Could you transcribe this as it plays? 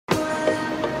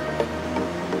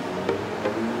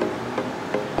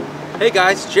Hey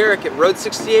guys, Jarek at Road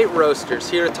 68 Roasters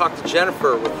here to talk to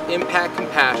Jennifer with Impact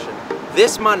Compassion.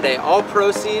 This Monday, all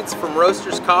proceeds from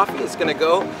Roasters Coffee is going to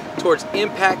go towards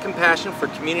Impact Compassion for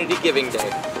Community Giving Day.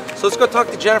 So let's go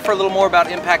talk to Jennifer a little more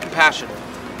about Impact Compassion.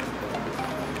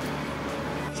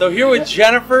 So here with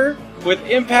Jennifer with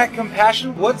Impact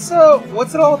Compassion. What's it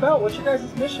all about? What's your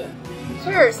guys' mission?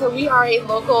 Sure. So we are a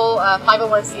local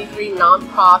 501c3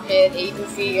 nonprofit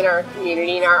agency in our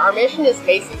community, and our mission is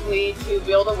basically to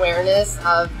build awareness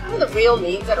of kind of the real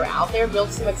needs that are out there, build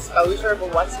some exposure for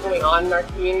what's going on in our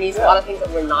communities, a lot of things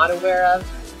that we're not aware of,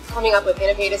 coming up with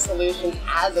innovative solutions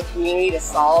as a community to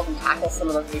solve and tackle some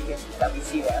of those big issues that we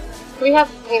see there. So we have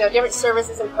different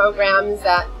services and programs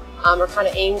that are kind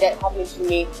of aimed at helping to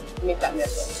meet that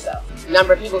mission. So a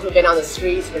number of people who've been on the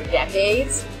streets for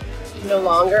decades, no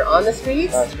longer on the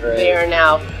streets. That's great.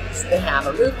 They have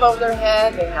a roof over their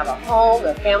head, they have a home,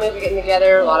 their families are getting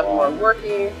together, a lot of them are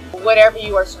working. Whatever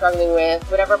you are struggling with,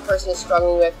 whatever a person is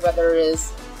struggling with, whether it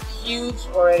is huge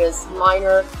or it is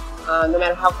minor, no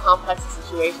matter how complex the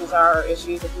situations are or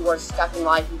issues, if you are stuck in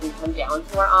life, you can come down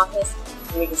to our office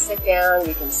and we can sit down,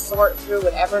 we can sort through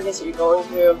whatever it is that you're going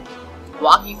through,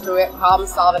 walk you through it, problem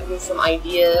solve it, give you some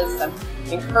ideas, some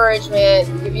encouragement,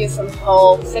 give you some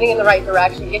hope, sitting in the right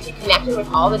direction, get you connected with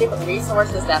all the different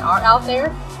resources that are out there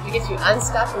to get you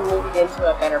unstuck and moving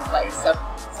into a better place. So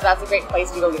that's a great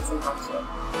place to go get some help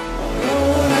too.